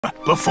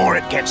before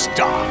it gets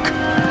dark.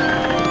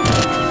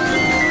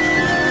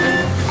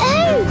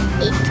 Oh,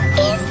 it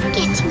is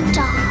getting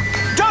dark.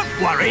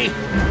 Don't worry.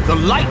 The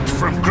light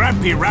from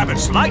Grampy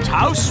Rabbit's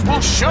lighthouse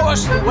will show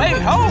us the way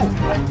home.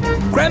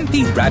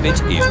 Grampy Rabbit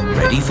is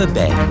ready for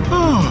bed.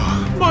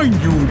 My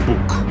new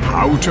book,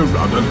 How to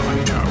Run a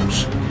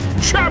Lighthouse.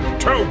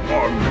 Chapter 1.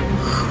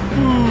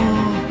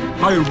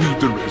 I'll read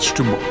the rest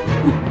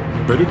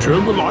tomorrow. Better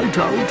turn the light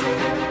out.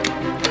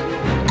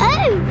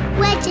 Oh,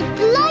 where did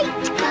the light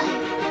go?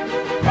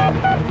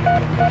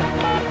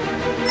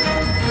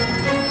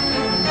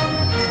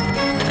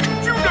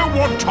 You know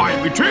what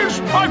time it is?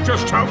 I've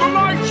just turned the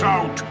lights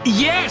out.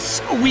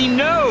 Yes, we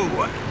know.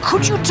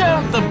 Could you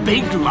turn the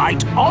big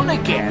light on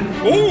again?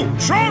 Oh,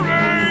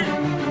 sorry.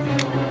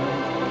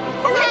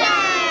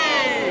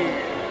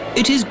 Hooray!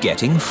 It is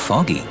getting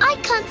foggy. I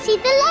can't see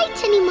the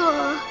light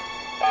anymore.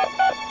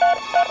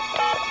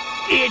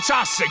 It's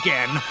us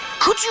again.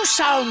 Could you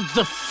sound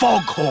the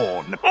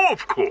foghorn?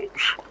 Of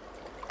course.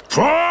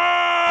 Fog!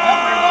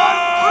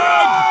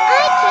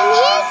 I can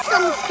hear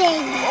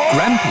something.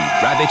 Grampy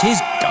Rabbit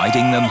is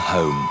guiding them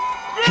home.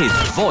 His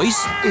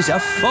voice is a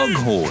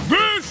foghorn.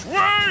 This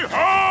way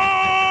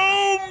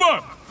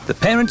home! The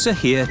parents are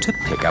here to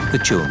pick up the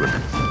children.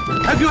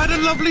 Have you had a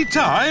lovely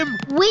time?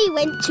 We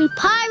went to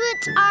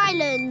Pirate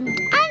Island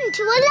and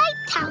to a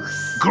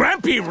lighthouse.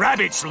 Grampy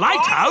Rabbit's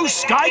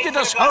lighthouse guided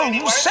us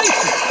home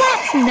safely.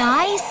 That's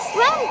nice.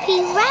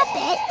 Grampy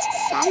Rabbit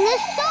sang a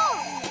song.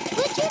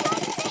 Would you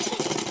like to hear?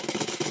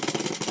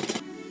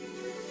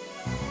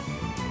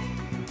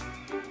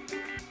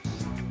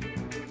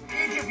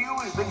 Each of you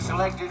has been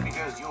selected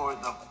because you're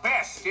the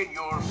best in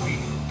your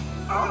field.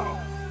 Oh,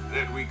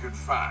 that we could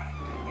find.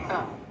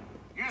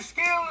 Your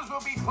skills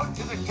will be put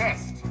to the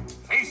test,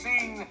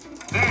 facing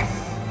this.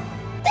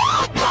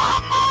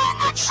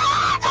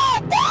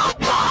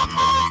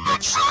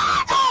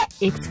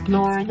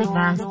 Explore the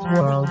vast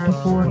world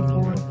before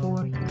you.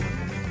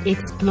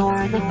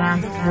 Explore the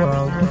vast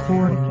world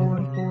before you.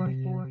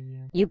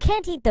 You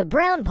can't eat the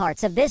brown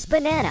parts of this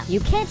banana. You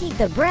can't eat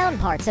the brown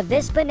parts of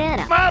this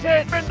banana.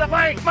 Martin, bring the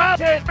bike!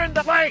 Martin, bring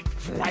the bike!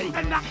 Flight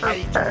and the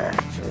height!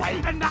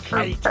 Flight and the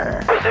height!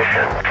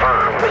 Position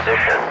firm,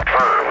 position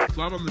firm.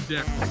 Flat on the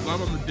deck,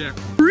 flat on the deck.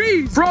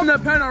 Freeze from the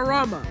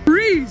panorama!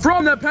 Freeze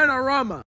from the panorama!